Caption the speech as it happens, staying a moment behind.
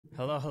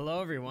Hello,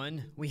 hello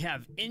everyone. We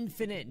have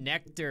infinite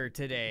nectar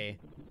today.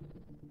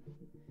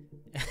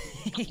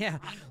 Yeah,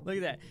 look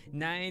at that.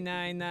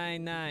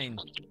 9999.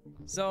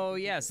 So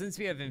yeah, since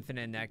we have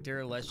infinite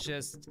nectar, let's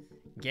just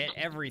get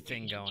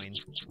everything going.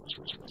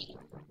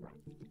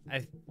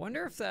 I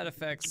wonder if that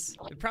affects,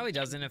 it probably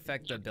doesn't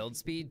affect the build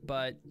speed,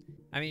 but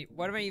I mean,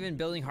 what am I even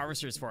building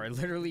harvesters for? I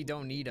literally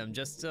don't need them,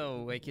 just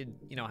so I could,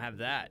 you know, have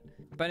that.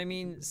 But I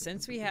mean,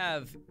 since we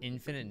have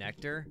infinite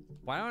nectar,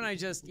 why don't I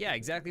just, yeah,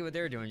 exactly what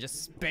they're doing,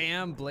 just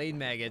spam blade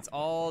maggots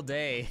all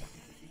day.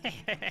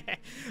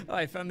 Oh,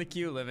 I found the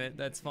Q limit,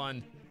 that's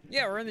fun.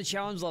 Yeah, we're in the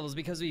challenge levels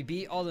because we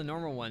beat all the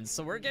normal ones,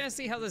 so we're gonna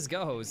see how this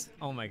goes.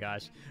 Oh my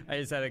gosh, I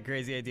just had a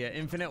crazy idea.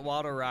 Infinite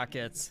water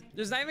rockets.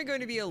 There's not even going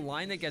to be a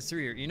line that gets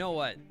through here. You know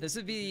what? This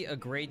would be a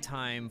great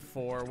time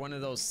for one of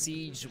those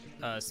siege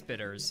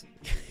spitters.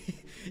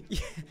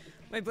 Yeah,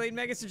 my blade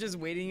maggots are just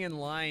waiting in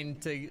line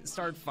to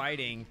start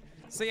fighting.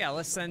 So yeah,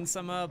 let's send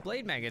some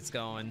blade maggots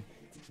going.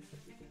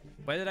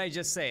 What did I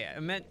just say? I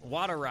meant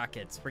water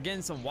rockets. We're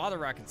getting some water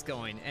rockets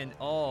going, and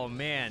oh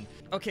man.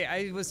 Okay,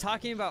 I was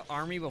talking about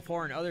army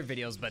before in other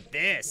videos, but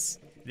this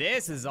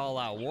is all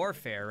out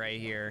warfare right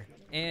here.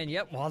 And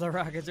yep, water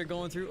rockets are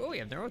going through. Oh, we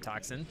have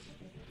neurotoxin.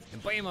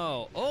 And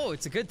blammo. Oh,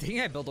 it's a good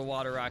thing I built the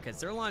water rockets.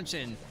 They're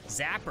launching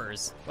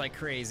zappers like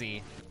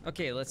crazy.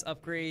 Okay, let's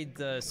upgrade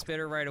the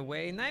spitter right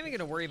away. Not even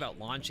gonna worry about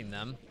launching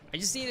them. I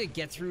just need to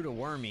get through to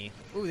Wormy.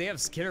 Ooh, they have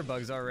skitter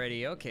bugs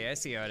already. Okay, I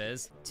see how it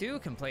is. 2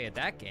 can play at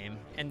that game.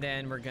 And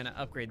then we're gonna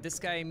upgrade this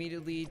guy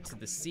immediately to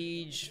the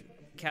siege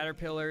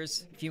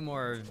caterpillars. A few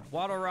more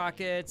water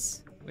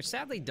rockets, which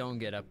sadly don't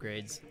get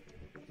upgrades.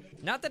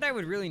 Not that I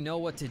would really know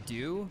what to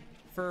do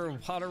for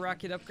water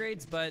rocket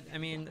upgrades, but I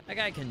mean, a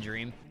guy can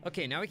dream.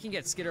 Okay, now we can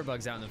get skitter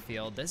bugs out in the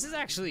field. This is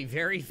actually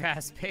very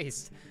fast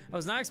paced. I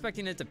was not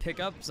expecting it to pick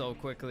up so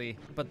quickly,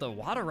 but the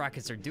water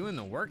rockets are doing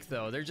the work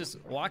though. They're just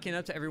walking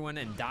up to everyone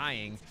and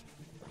dying.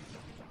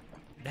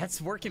 That's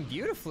working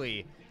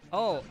beautifully.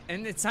 Oh,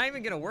 and it's not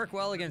even gonna work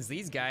well against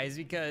these guys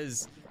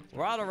because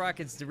water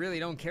rockets really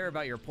don't care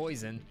about your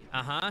poison.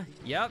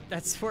 Yep,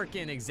 that's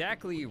working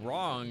exactly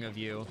wrong of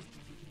you.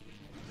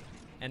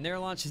 And they're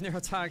launching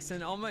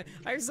neurotoxin.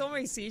 I have so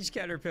many siege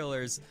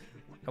caterpillars.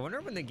 I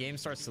wonder when the game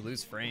starts to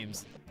lose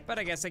frames. But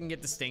I guess I can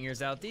get the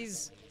stingers out.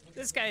 This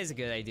guy is a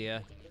good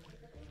idea.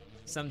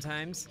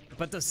 Sometimes.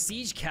 But those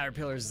siege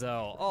caterpillars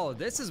though, oh,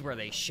 this is where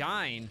they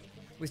shine.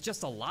 With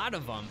just a lot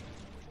of them.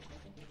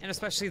 And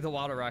especially the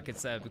water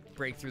rockets that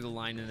break through the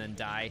line and then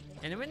die.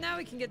 And now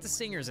we can get the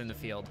stingers in the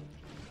field.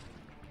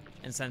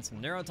 And send some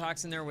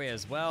neurotoxin their way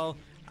as well.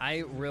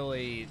 I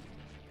really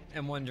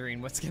am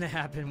wondering what's gonna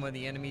happen when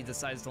the enemy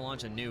decides to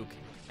launch a nuke.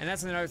 And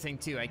that's another thing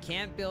too, I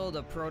can't build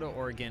a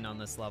proto-organ on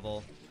this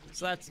level,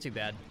 so that's too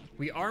bad.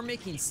 We are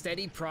making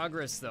steady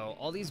progress though.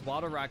 All these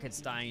water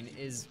rockets dying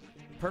is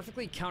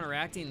perfectly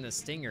counteracting the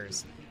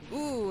stingers.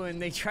 Ooh,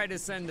 and they try to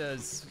send a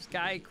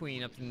sky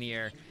queen up in the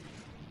air.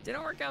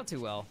 Didn't work out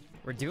too well.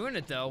 We're doing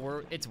it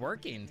though, it's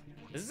working.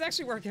 This is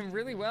actually working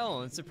really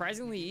well, and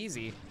surprisingly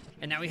easy.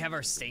 And now we have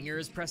our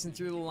stingers pressing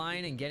through the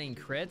line and getting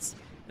crits.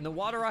 And the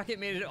water rocket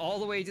made it all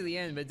the way to the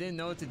end, but didn't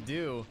know what to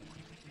do.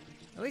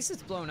 At least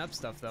it's blowing up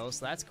stuff though,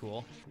 so that's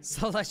cool.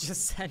 So let's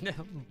just send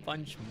a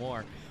bunch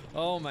more.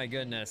 Oh my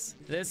goodness,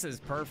 this is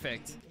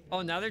perfect.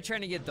 Oh, now they're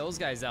trying to get those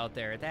guys out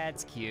there.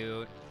 That's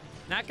cute.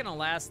 Not gonna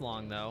last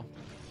long though.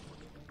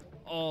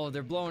 Oh,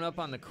 they're blowing up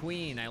on the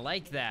queen. I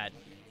like that.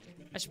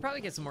 I should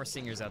probably get some more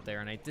stingers out there,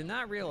 and I did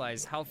not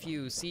realize how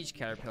few siege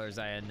caterpillars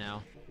I had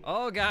now.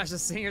 Oh gosh, the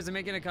stingers are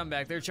making a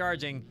comeback. They're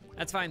charging.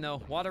 That's fine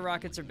though. Water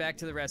rockets are back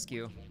to the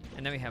rescue.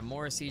 And then we have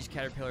more siege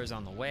caterpillars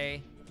on the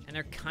way. And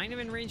they're kind of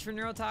in range for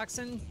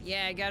neurotoxin.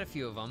 Yeah, I got a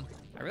few of them.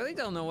 I really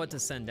don't know what to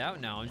send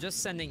out now. I'm just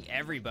sending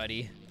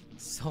everybody.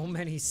 So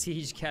many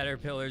siege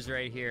caterpillars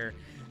right here.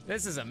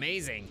 This is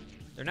amazing.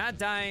 They're not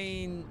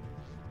dying.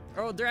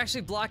 Oh, they're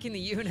actually blocking the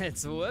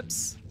units.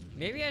 Whoops.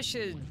 Maybe I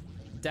should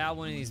dial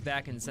one of these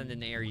back and send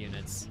in air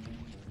units.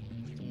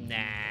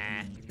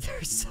 Nah,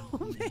 there's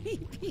so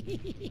many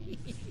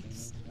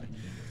bees.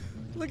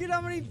 Look at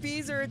how many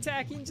bees are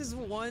attacking just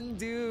one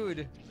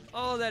dude.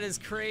 Oh, that is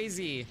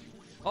crazy.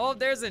 Oh,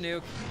 there's a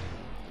nuke.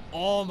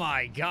 Oh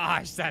my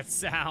gosh, that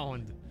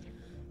sound.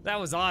 That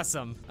was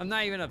awesome. I'm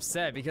not even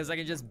upset because I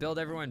can just build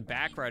everyone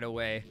back right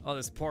away. Oh,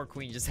 this poor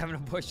queen just having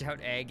to push out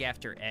egg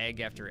after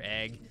egg after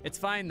egg. It's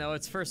fine though,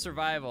 it's for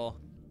survival.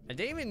 I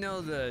didn't even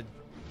know the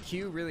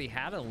Q really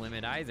had a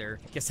limit either.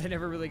 Guess I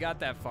never really got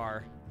that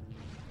far.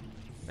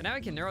 But now I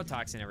can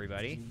neurotoxin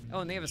everybody. Oh,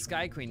 and they have a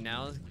sky queen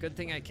now. Good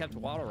thing I kept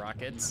water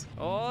rockets.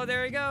 Oh,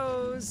 there he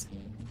goes.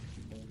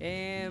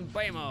 And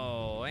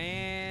blammo,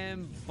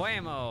 and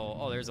blammo.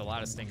 Oh, there's a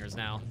lot of stingers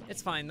now.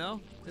 It's fine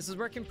though. This is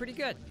working pretty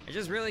good. I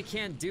just really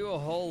can't do a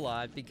whole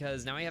lot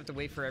because now I have to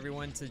wait for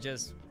everyone to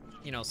just,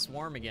 you know,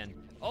 swarm again.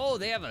 Oh,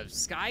 they have a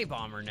sky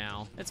bomber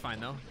now. It's fine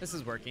though. This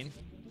is working.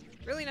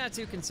 Really not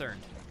too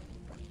concerned.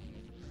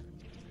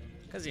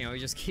 Because, you know, we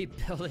just keep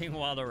building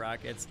water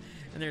rockets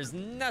and there's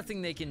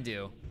nothing they can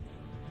do.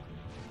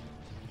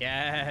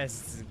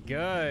 Yes,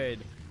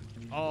 good.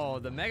 Oh,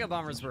 the Mega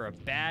Bombers were a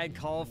bad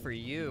call for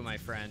you, my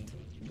friend.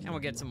 And we'll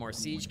get some more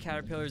Siege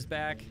Caterpillars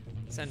back.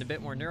 Send a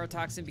bit more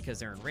Neurotoxin because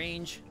they're in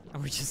range.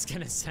 And we're just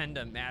gonna send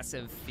a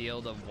massive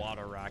field of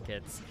water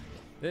rockets.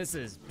 This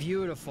is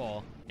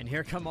beautiful. And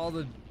here come all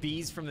the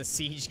bees from the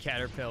Siege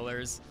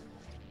Caterpillars.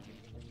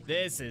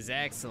 This is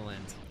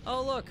excellent.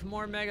 Oh look,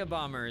 more Mega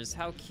Bombers,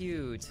 how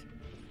cute.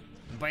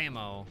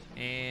 Blammo,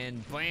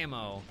 and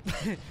blammo.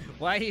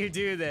 Why do you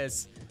do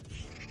this?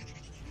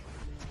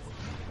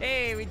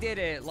 Hey, we did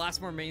it.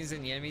 Lost more minions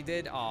than the enemy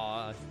did.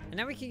 Aw. And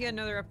now we can get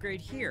another upgrade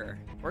here.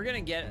 We're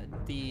gonna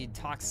get the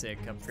toxic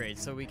upgrade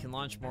so we can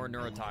launch more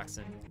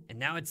neurotoxin. And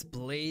now it's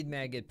Blade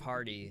Maggot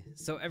Party.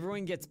 So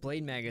everyone gets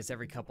Blade Maggots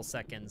every couple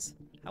seconds.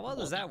 How well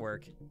does that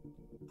work?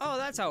 Oh,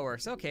 that's how it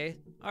works. Okay,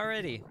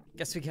 already.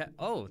 Guess we got,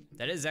 oh,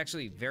 that is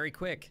actually very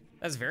quick.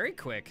 That's very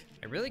quick.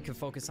 I really could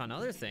focus on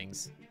other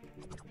things.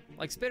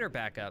 Like spitter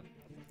backup.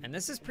 And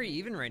this is pretty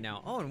even right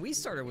now. Oh, and we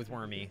started with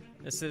Wormy.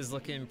 This is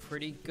looking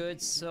pretty good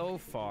so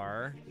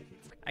far.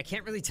 I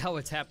can't really tell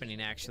what's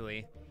happening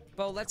actually.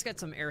 But let's get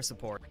some air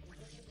support.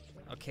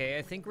 Okay,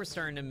 I think we're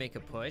starting to make a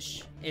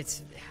push.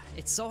 It's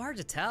so hard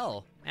to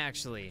tell,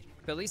 actually.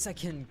 But at least I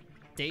can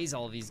daze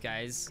all of these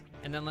guys.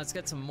 And then let's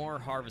get some more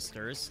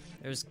harvesters.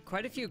 There's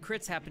quite a few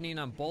crits happening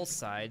on both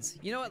sides.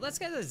 You know what, let's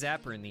get a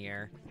zapper in the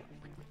air.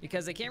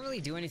 Because I can't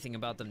really do anything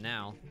about them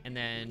now. And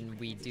then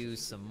we do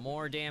some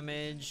more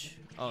damage.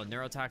 Oh,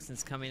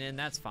 neurotoxin's coming in,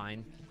 that's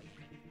fine.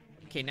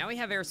 Okay, now we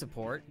have air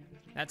support.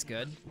 That's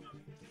good.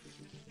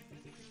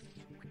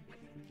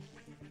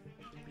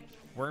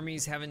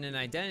 Wormy's having an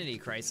identity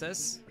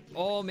crisis.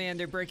 Oh man,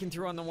 they're breaking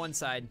through on the one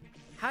side.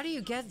 How do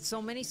you get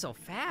so many so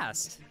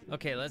fast?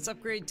 Okay, let's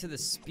upgrade to the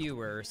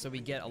spewer so we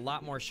get a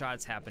lot more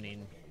shots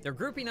happening. They're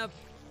grouping up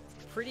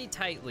pretty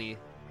tightly,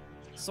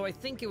 so I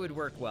think it would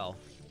work well.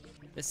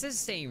 This is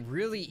staying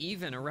really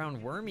even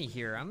around Wormy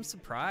here. I'm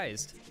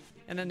surprised.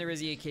 And then there is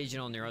the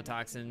occasional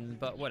neurotoxin,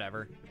 but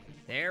whatever.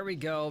 There we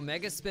go.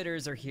 Mega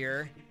Spitters are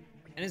here.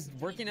 And it's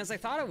working as I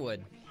thought it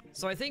would.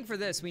 So I think for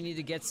this, we need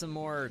to get some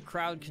more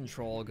crowd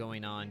control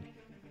going on.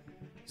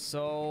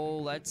 So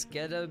let's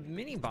get a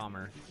mini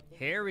bomber.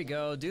 Here we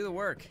go. Do the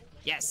work.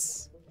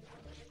 Yes.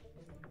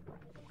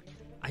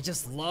 I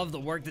just love the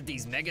work that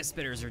these Mega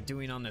Spitters are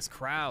doing on this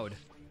crowd.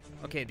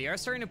 Okay, they are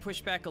starting to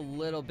push back a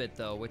little bit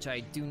though, which I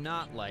do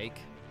not like.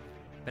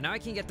 But now I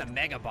can get the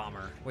Mega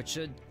Bomber, which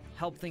should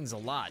help things a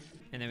lot.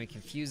 And then we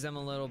can fuse them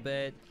a little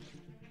bit.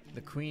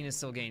 The Queen is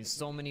still getting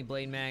so many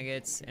Blade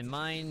Maggots, and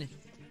mine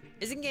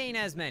isn't getting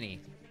as many.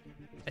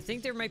 I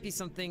think there might be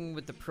something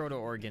with the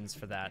proto-organs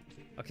for that.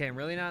 Okay, I'm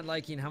really not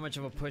liking how much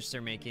of a push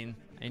they're making.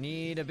 I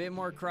need a bit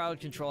more crowd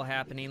control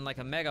happening, like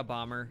a Mega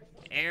Bomber.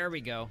 There we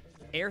go.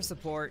 Air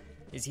support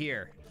is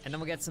here. And then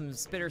we'll get some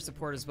spitter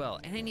support as well.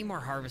 And I need more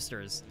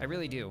harvesters. I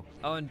really do.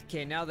 Oh, and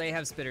okay, now they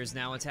have spitters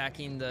now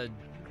attacking the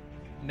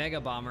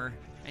Mega Bomber.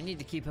 I need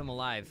to keep him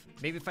alive.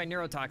 Maybe if I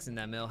neurotoxin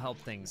them, it'll help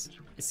things.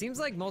 It seems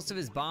like most of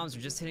his bombs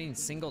are just hitting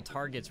single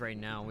targets right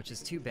now, which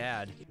is too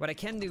bad. What I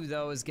can do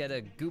though is get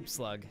a goop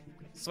slug,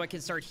 so I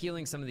can start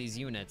healing some of these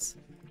units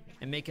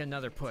and make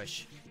another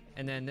push.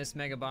 And then this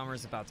Mega Bomber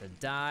is about to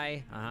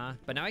die.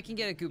 But now I can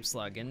get a goop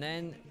slug, and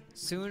then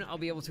soon I'll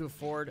be able to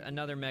afford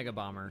another Mega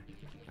Bomber.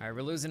 All right,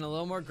 we're losing a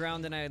little more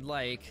ground than I'd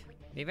like.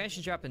 Maybe I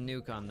should drop a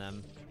nuke on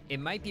them. It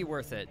might be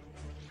worth it.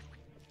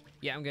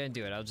 Yeah, I'm gonna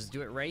do it. I'll just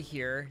do it right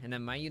here, and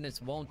then my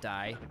units won't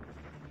die.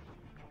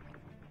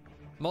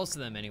 Most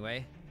of them,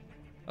 anyway.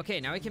 Okay,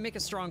 now we can make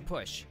a strong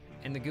push.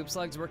 And the Goop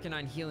Slug's working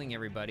on healing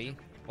everybody.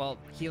 Well,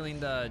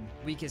 healing the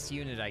weakest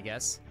unit, I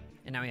guess.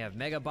 And now we have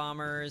Mega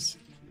Bombers.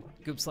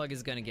 Goop Slug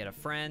is gonna get a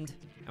friend,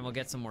 and we'll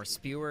get some more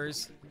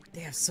spewers.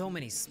 They have so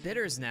many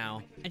spitters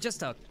now, and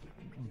just a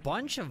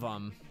bunch of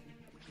them.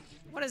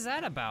 What is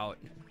that about?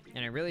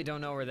 And I really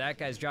don't know where that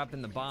guy's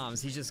dropping the bombs.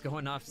 He's just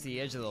going off to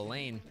the edge of the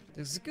lane.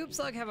 Does Goop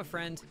Slug have a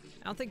friend?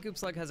 I don't think Goop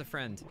Slug has a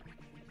friend.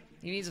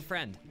 He needs a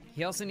friend.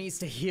 He also needs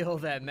to heal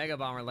that Mega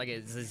Bomber like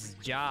it's his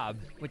job,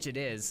 which it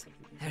is.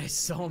 That is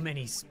so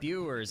many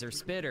spewers or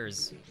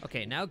spitters.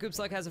 Okay, now Goop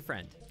Slug has a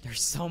friend.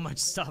 There's so much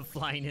stuff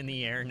flying in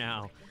the air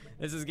now.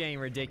 This is getting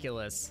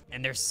ridiculous.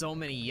 And there's so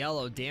many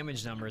yellow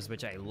damage numbers,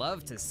 which I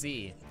love to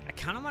see. I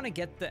kind of want to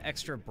get the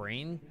extra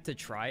brain to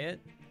try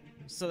it,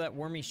 so that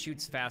Wormy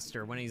shoots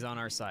faster when he's on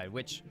our side,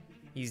 which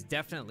he's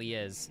definitely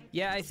is.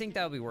 Yeah, I think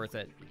that'll be worth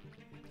it.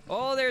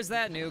 Oh, there's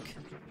that nuke.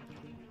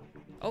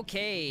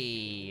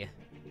 Okay.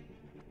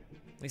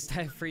 At least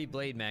I have free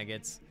Blade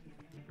Maggots.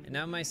 And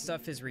now my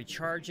stuff is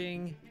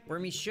recharging.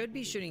 Wormy should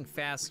be shooting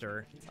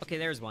faster. Okay,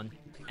 there's one.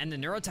 And the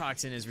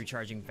neurotoxin is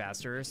recharging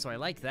faster, so I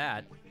like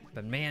that.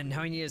 But man,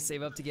 now I need to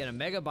save up to get a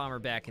Mega Bomber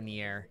back in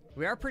the air.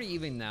 We are pretty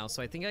even now,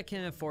 so I think I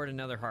can afford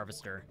another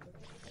harvester.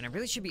 And I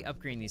really should be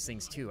upgrading these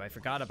things too. I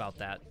forgot about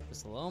that.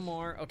 Just a little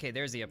more. Okay,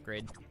 there's the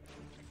upgrade.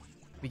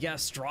 We got a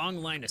strong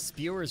line of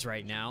spewers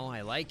right now.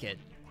 I like it.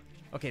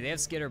 Okay, they have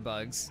skitter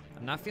bugs.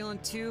 I'm not feeling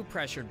too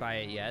pressured by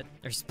it yet.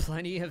 There's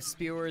plenty of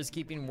spewers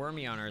keeping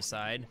Wormy on our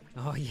side.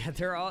 Oh yeah,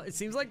 it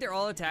seems like they're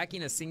all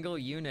attacking a single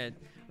unit,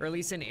 or at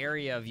least an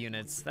area of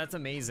units. That's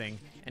amazing.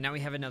 And now we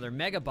have another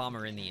Mega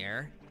Bomber in the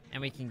air.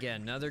 And we can get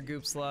another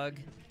goop slug.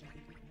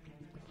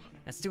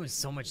 That's doing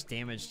so much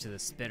damage to the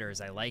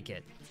spitters. I like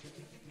it.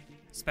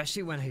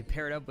 Especially when I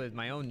pair it up with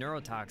my own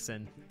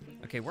neurotoxin.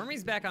 Okay,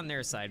 Wormy's back on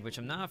their side, which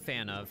I'm not a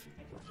fan of.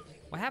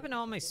 What happened to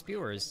all my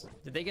spewers?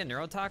 Did they get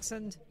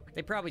neurotoxined?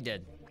 They probably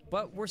did.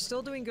 But we're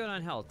still doing good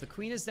on health. The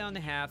queen is down to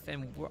half,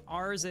 and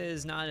ours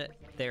is not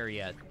there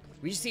yet.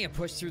 We just need to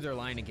push through their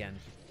line again.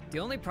 The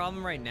only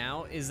problem right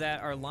now is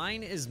that our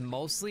line is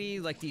mostly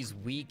like these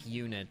weak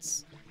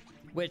units,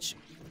 which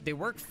they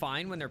work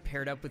fine when they're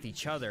paired up with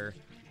each other,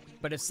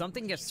 but if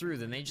something gets through,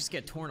 then they just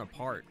get torn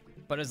apart.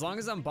 But as long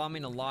as I'm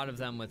bombing a lot of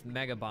them with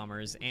mega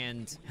bombers,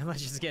 and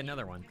let's just get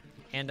another one.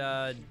 And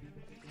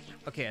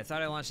okay, I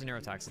thought I launched a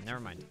neurotoxin, never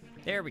mind.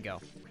 There we go.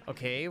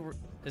 Okay,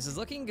 this is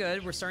looking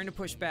good. We're starting to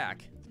push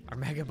back. Our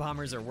mega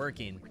bombers are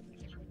working.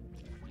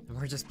 And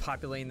we're just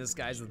populating the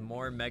skies with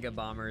more mega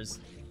bombers.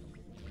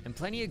 And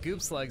plenty of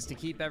goop slugs to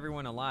keep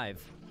everyone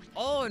alive.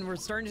 Oh, and we're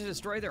starting to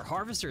destroy their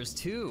harvesters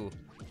too.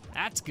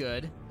 That's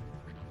good.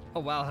 Oh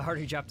wow, I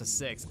already dropped to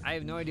 6. I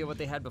have no idea what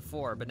they had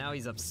before, but now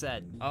he's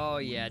upset. Oh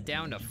yeah,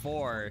 down to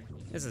 4.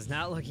 This is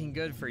not looking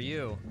good for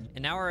you.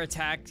 And now our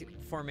attack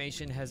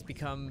formation has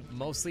become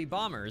mostly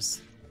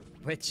bombers,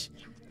 which,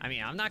 I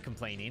mean, I'm not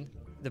complaining.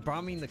 They're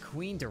bombing the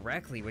queen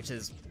directly, which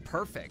is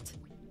perfect.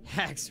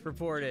 Hacks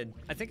reported.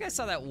 I think I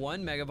saw that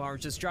one mega bomber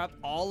just drop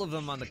all of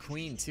them on the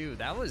queen too.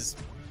 That was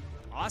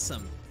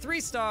awesome. 3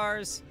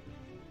 stars.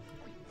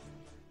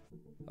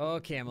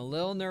 Okay, I'm a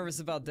little nervous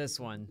about this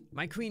one.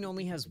 My queen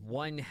only has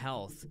 1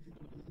 health,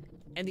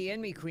 and the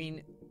enemy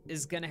queen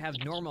is gonna have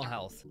normal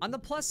health. On the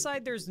plus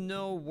side, there's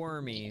no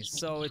Wormy,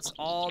 so it's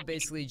all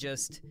basically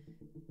just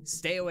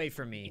stay away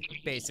from me,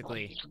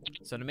 basically.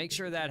 So to make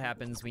sure that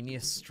happens, we need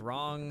a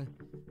strong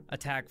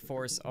attack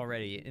force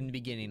already in the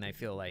beginning, I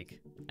feel like.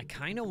 I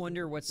kinda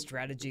wonder what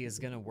strategy is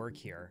gonna work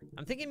here.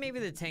 I'm thinking maybe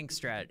the tank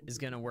strat is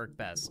gonna work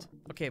best.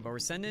 Okay, but we're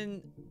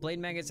sending blade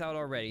maggots out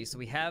already, so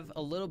we have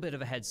a little bit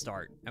of a head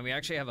start. And we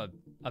actually have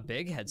a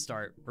big head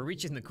start. We're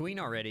reaching the queen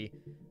already.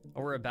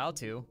 Or we're about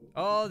to.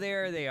 Oh,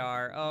 there they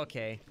are,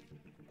 okay.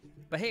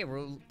 But hey,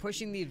 we're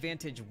pushing the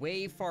advantage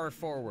way far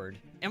forward.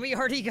 And we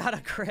already got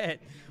a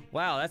crit.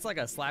 Wow, that's like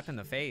a slap in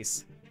the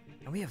face.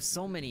 And we have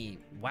so many,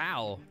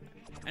 wow.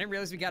 I didn't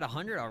realize we got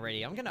 100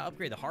 already. I'm gonna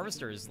upgrade the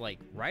harvesters like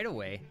right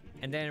away.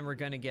 And then we're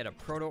gonna get a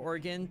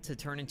proto-organ to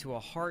turn into a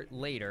heart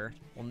later.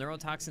 We'll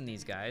neurotoxin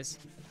these guys.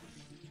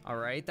 All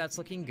right, that's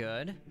looking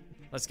good.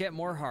 Let's get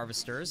more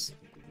harvesters.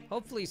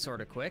 Hopefully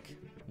sorta quick.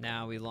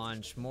 Now we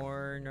launch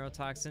more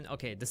neurotoxin.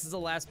 Okay, this is the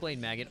last blade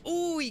maggot.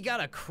 Ooh, he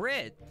got a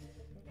crit.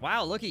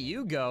 Wow, look at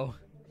you go.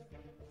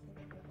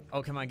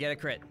 Oh, come on, get a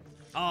crit.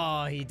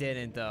 Oh, he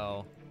didn't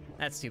though.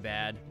 That's too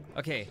bad.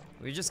 Okay,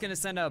 we're just gonna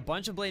send out a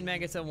bunch of blade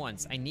maggots at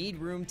once. I need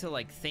room to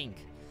like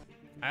think.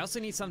 I also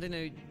need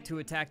something to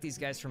attack these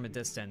guys from a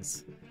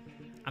distance.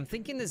 I'm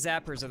thinking the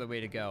zappers are the way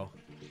to go.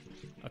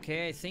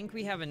 Okay, I think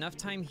we have enough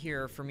time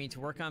here for me to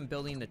work on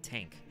building the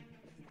tank.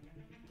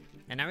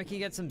 And now we can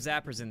get some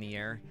zappers in the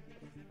air.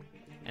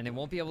 And they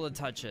won't be able to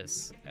touch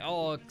us.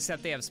 Oh,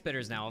 except they have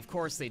spitters now. Of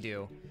course they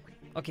do.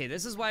 Okay,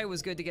 this is why it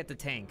was good to get the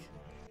tank.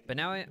 But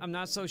now I'm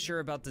not so sure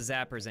about the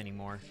zappers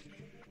anymore.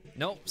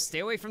 Nope, stay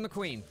away from the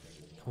queen.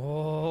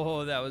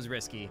 Oh, that was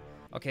risky.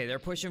 Okay, they're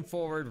pushing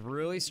forward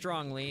really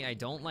strongly. I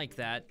don't like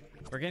that.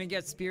 We're gonna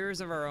get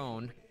spears of our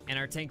own, and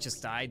our tank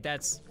just died.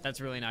 That's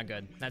really not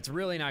good. That's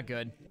really not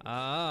good.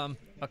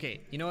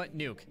 Okay, you know what?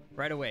 Nuke,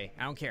 right away.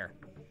 I don't care.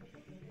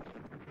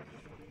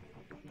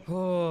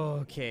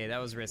 Okay, that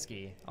was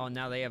risky. Oh,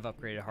 now they have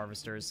upgraded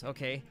harvesters.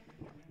 Okay.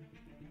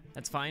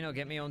 That's fine, I'll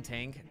get my own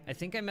tank. I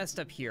think I messed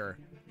up here.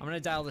 I'm gonna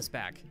dial this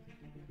back.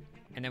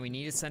 And then we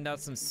need to send out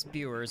some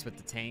spewers with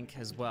the tank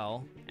as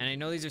well. And I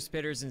know these are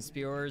spitters and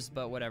spewers,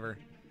 but whatever.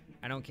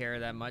 I don't care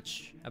that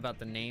much about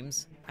the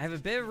names. I have a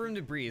bit of room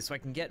to breathe, so I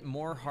can get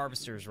more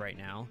harvesters right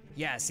now.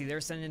 Yeah, see,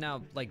 they're sending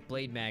out like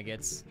blade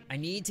maggots. I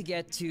need to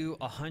get to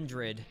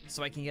 100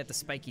 so I can get the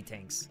spiky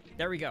tanks.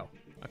 There we go.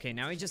 Okay,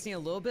 now we just need a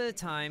little bit of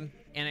time,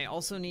 and I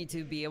also need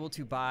to be able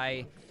to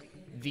buy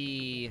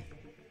the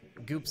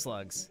goop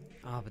slugs.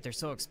 Oh, but they're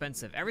so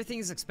expensive. Everything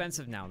is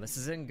expensive now. This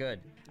isn't good.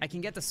 I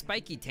can get the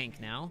spiky tank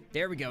now.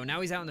 There we go.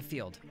 Now he's out in the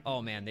field.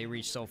 Oh man, they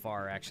reached so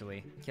far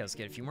actually. Okay, let's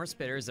get a few more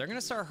spitters. They're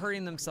gonna start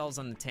hurting themselves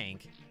on the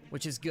tank,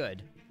 which is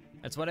good.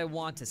 That's what I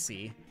want to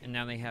see. And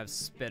now they have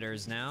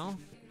spitters now.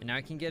 And now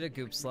I can get a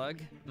goop slug.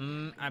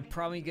 I'm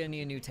probably gonna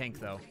need a new tank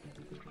though.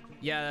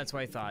 Yeah, that's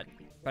what I thought.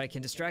 But I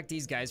can distract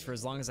these guys for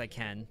as long as I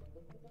can.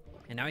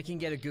 And now I can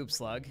get a goop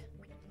slug.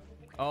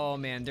 Oh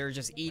man, they're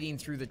just eating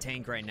through the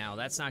tank right now.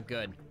 That's not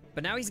good.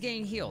 But now he's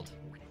getting healed.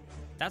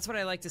 That's what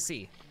I like to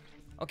see.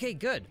 Okay,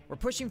 good. We're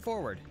pushing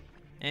forward.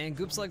 And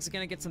goop slug's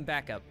gonna get some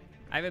backup.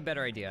 I have a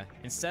better idea.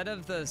 Instead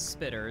of the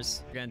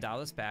spitters, we're gonna dial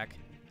this back.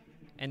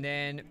 And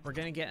then we're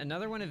gonna get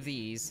another one of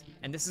these.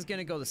 And this is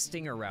gonna go the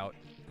stinger route.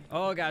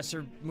 Oh gosh,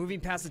 they're moving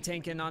past the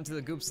tank and onto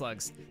the goop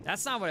slugs.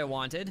 That's not what I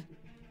wanted.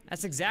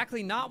 That's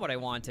exactly not what I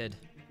wanted.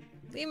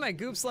 Leave my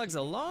goop slugs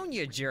alone,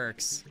 you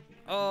jerks.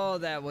 Oh,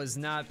 that was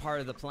not part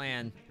of the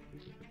plan.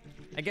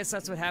 I guess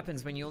that's what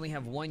happens when you only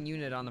have one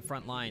unit on the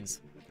front lines.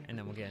 and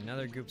then we'll get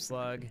another goop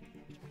slug.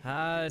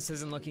 This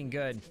isn't looking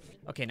good.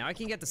 Okay, now I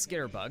can get the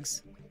skitter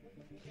bugs.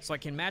 So I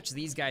can match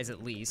these guys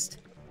at least.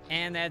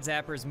 And that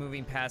zapper is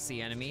moving past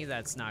the enemy.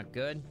 That's not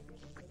good.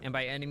 And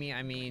by enemy,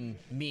 I mean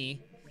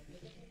me,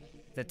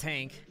 the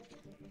tank.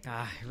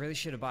 I really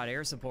should have bought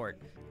air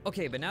support.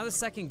 Okay, but now the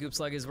second goop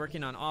slug is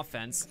working on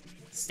offense.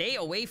 Stay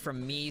away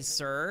from me,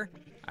 sir.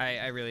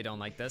 I really don't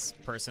like this,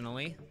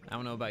 personally. I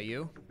don't know about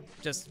you.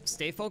 Just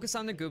stay focused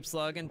on the goop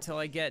slug until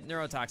I get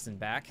neurotoxin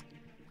back.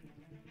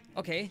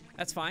 Okay,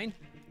 that's fine.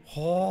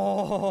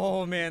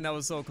 Oh, man, that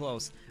was so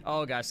close.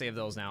 Oh, gosh, save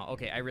those now.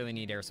 Okay, I really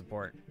need air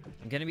support.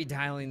 I'm gonna be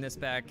dialing this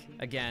back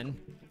again.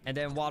 And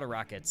then water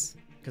rockets.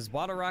 Because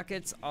water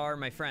rockets are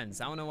my friends.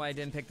 I don't know why I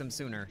didn't pick them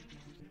sooner.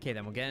 Okay,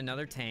 then we'll get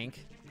another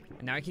tank.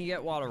 And now I can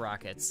get water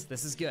rockets.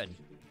 This is good.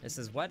 This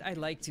is what I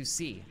like to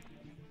see.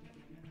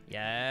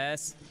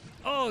 Yes.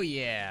 Oh,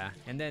 yeah.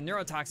 And then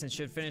neurotoxin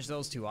should finish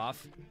those two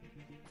off.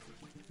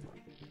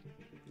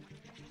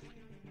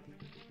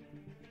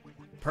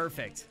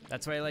 Perfect.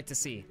 That's what I like to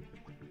see.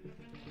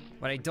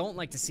 What I don't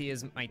like to see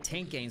is my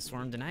tank getting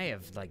swarmed, and I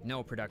have, like,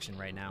 no production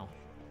right now.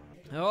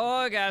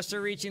 Oh, gosh,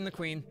 they're reaching the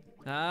queen.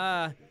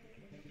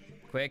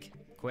 Quick,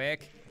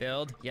 quick,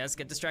 build. Yes,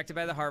 get distracted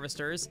by the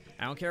harvesters.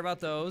 I don't care about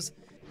those.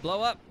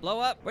 Blow up,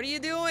 blow up. What are you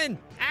doing?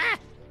 Ah!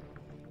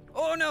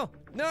 Oh, no.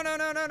 No, no,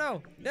 no, no,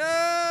 no.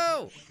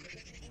 No!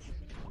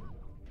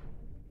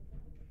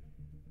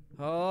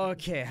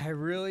 Okay, I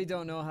really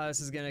don't know how this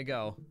is gonna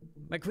go.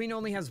 My queen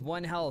only has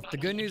 1 health. The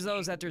good news though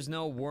is that there's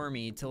no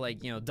wormy to,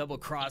 like, you know, double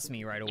cross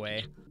me right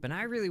away. But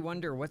I really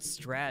wonder what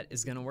strat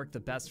is gonna work the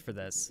best for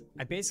this.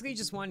 I basically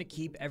just want to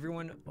keep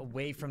everyone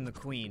away from the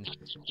queen.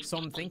 So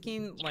I'm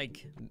thinking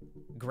like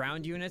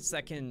ground units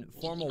that can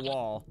form a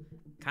wall,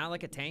 kind of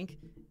like a tank,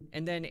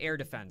 and then air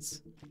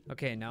defense.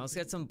 Okay, now let's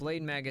get some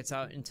blade maggots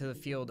out into the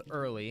field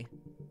early,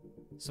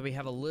 so we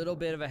have a little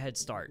bit of a head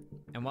start.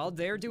 And while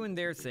they're doing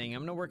their thing,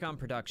 I'm gonna work on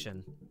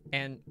production.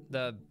 And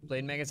the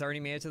blade maggots already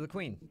made it to the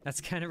queen. That's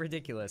kind of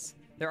ridiculous.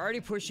 They're already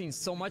pushing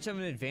so much of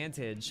an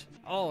advantage.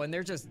 Oh, and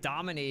they're just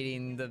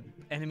dominating the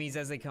enemies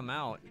as they come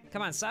out.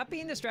 Come on, stop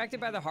being distracted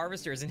by the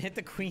harvesters and hit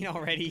the queen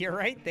already. You're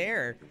right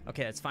there.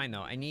 Okay, that's fine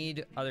though. I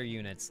need other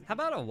units. How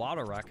about a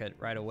water rocket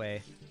right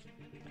away?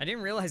 I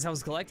didn't realize I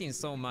was collecting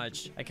so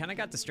much. I kind of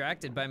got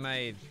distracted by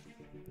my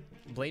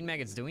blade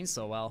maggots doing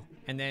so well.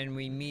 And then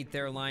we meet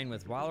their line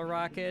with water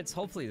rockets.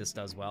 Hopefully this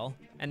does well.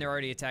 And they're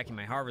already attacking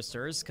my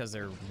harvesters because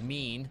they're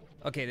mean.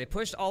 Okay, they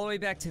pushed all the way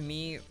back to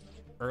me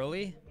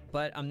early,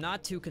 but I'm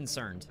not too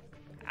concerned.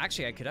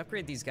 Actually, I could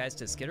upgrade these guys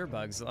to skitter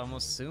bugs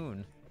almost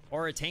soon.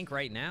 Or a tank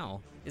right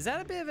now. Is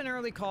that a bit of an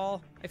early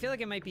call? I feel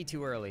like it might be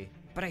too early.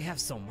 But I have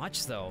so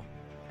much though.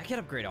 I could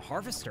upgrade a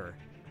harvester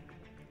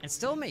and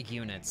still make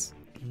units.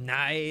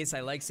 Nice, I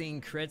like seeing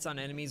crits on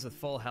enemies with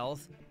full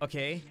health.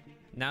 Okay,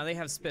 now they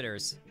have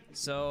spitters.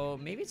 So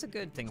maybe it's a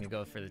good thing to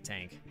go for the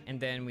tank. And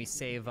then we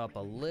save up a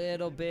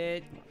little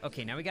bit.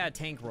 Okay, now we got a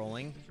tank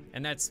rolling.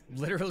 And that's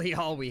literally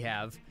all we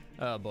have.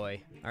 Oh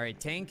boy. All right,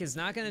 tank is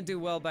not gonna do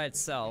well by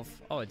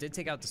itself. Oh, it did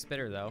take out the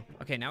spitter though.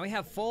 Okay, now we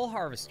have full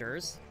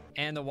harvesters.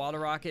 And the water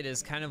rocket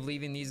is kind of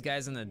leaving these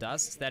guys in the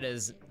dust. That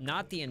is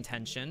not the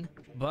intention.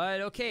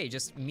 But okay,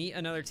 just meet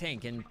another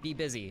tank and be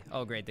busy.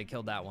 Oh great, they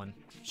killed that one.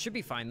 Should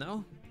be fine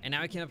though. And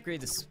now I can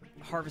upgrade the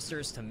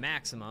harvesters to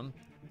maximum.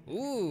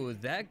 Ooh,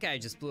 that guy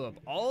just blew up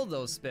all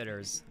those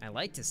spitters. I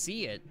like to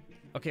see it.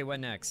 Okay, what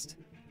next?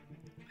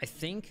 I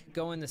think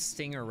going the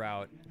stinger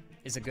route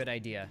is a good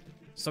idea.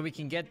 So we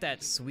can get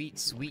that sweet,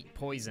 sweet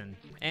poison.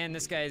 And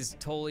this guy's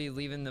totally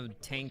leaving the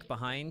tank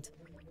behind.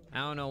 I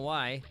don't know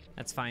why.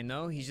 That's fine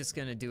though. He's just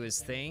gonna do his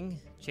thing,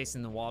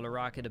 chasing the water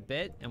rocket a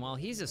bit. And while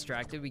he's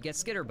distracted, we get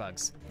skitter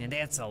bugs. And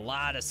that's a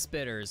lot of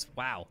spitters.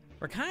 Wow.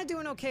 We're kind of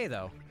doing okay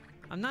though.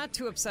 I'm not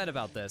too upset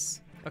about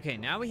this. Okay,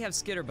 now we have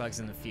skitter bugs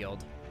in the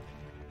field.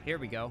 Here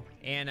we go.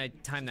 And I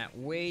timed that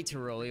way too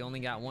early, only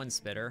got 1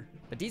 spitter.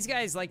 But these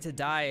guys like to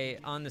die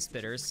on the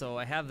spitters, so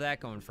I have that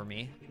going for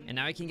me. And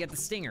now I can get the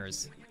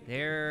stingers.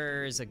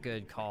 There's a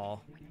good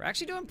call. We're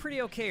actually doing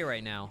pretty okay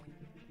right now.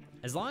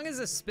 As long as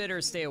the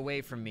spitters stay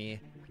away from me,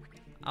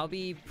 I'll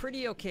be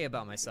pretty okay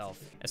about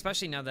myself.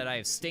 Especially now that I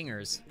have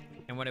stingers.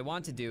 And what I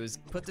want to do is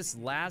put this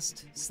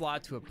last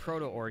slot to a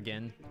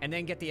proto-organ and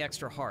then get the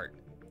extra heart.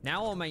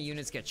 Now all my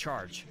units get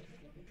charged.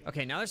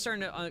 Okay, now they're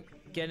starting to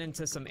get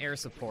into some air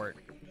support.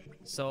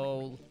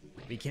 So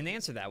we can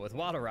answer that with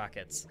water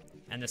rockets.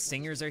 And the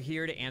stingers are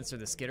here to answer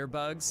the skitter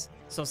bugs.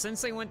 So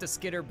since they went the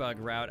skitter bug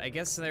route, I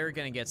guess they're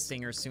gonna get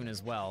stingers soon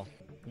as well.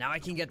 Now I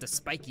can get the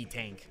spiky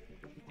tank.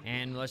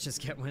 And let's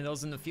just get one of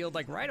those in the field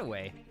like right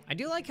away. I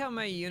do like how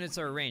my units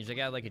are arranged. I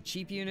got like a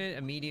cheap unit,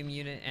 a medium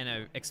unit, and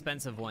an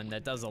expensive one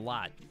that does a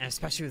lot. And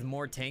especially with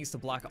more tanks to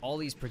block all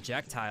these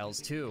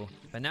projectiles too.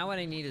 But now what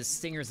I need is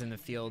stingers in the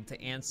field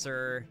to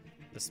answer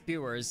the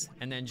spewers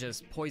and then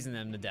just poison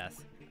them to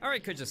death. Or I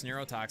could just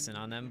neurotoxin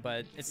on them,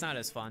 but it's not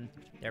as fun.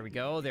 There we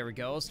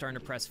go, starting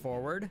to press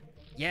forward.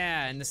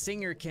 Yeah, and the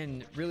stinger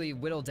can really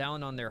whittle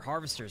down on their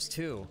harvesters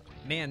too.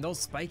 Man, those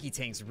spiky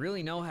tanks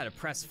really know how to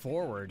press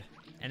forward.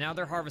 And now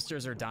their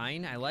harvesters are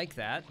dying, I like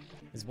that.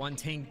 As one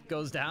tank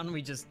goes down,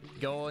 we just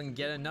go and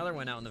get another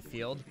one out in the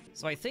field.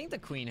 So I think the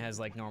queen has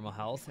like normal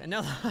health. And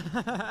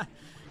now,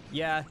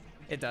 yeah,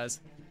 it does.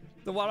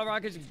 The water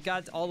rocket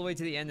got all the way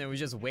to the end and was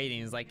just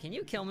waiting. It's like, can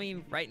you kill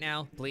me right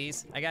now,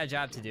 please? I got a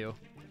job to do.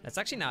 That's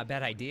actually not a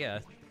bad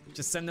idea.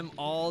 Just send them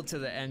all to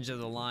the edge of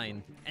the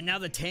line. And now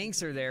the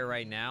tanks are there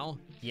right now.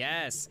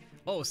 Yes.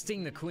 Oh,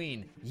 sting the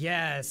queen.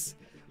 Yes.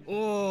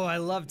 Oh, I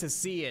love to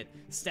see it.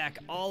 Stack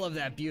all of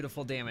that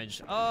beautiful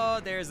damage.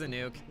 Oh, there's a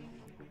nuke.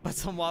 But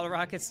some water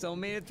rockets still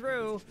made it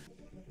through.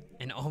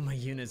 And all my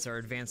units are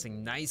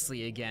advancing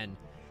nicely again.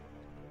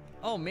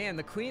 Oh man,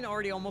 the queen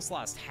already almost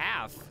lost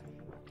half.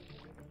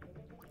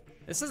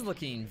 This is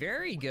looking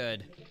very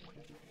good.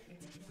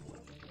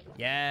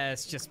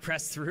 Yes, just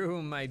press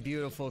through, my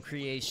beautiful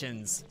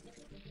creations.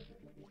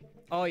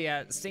 Oh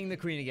yeah, sting the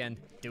queen again.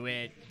 Do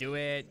it, do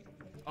it.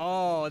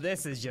 Oh,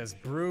 this is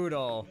just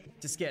brutal.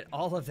 Just get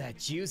all of that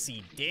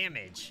juicy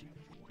damage.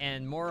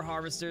 And more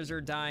harvesters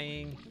are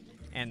dying,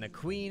 and the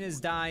queen is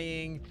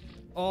dying.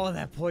 Oh,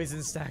 that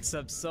poison stacks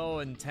up so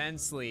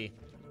intensely.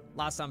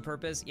 Lost on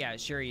purpose? Yeah,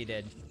 sure you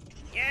did.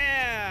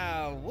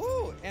 Yeah,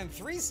 woo, and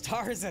 3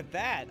 stars at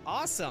that,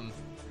 awesome.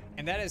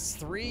 And that is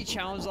 3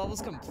 challenge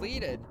levels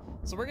completed.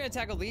 So we're gonna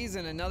tackle these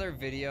in another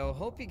video.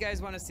 Hope you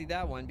guys wanna see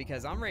that one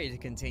because I'm ready to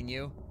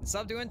continue.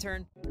 Sub to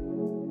Intern.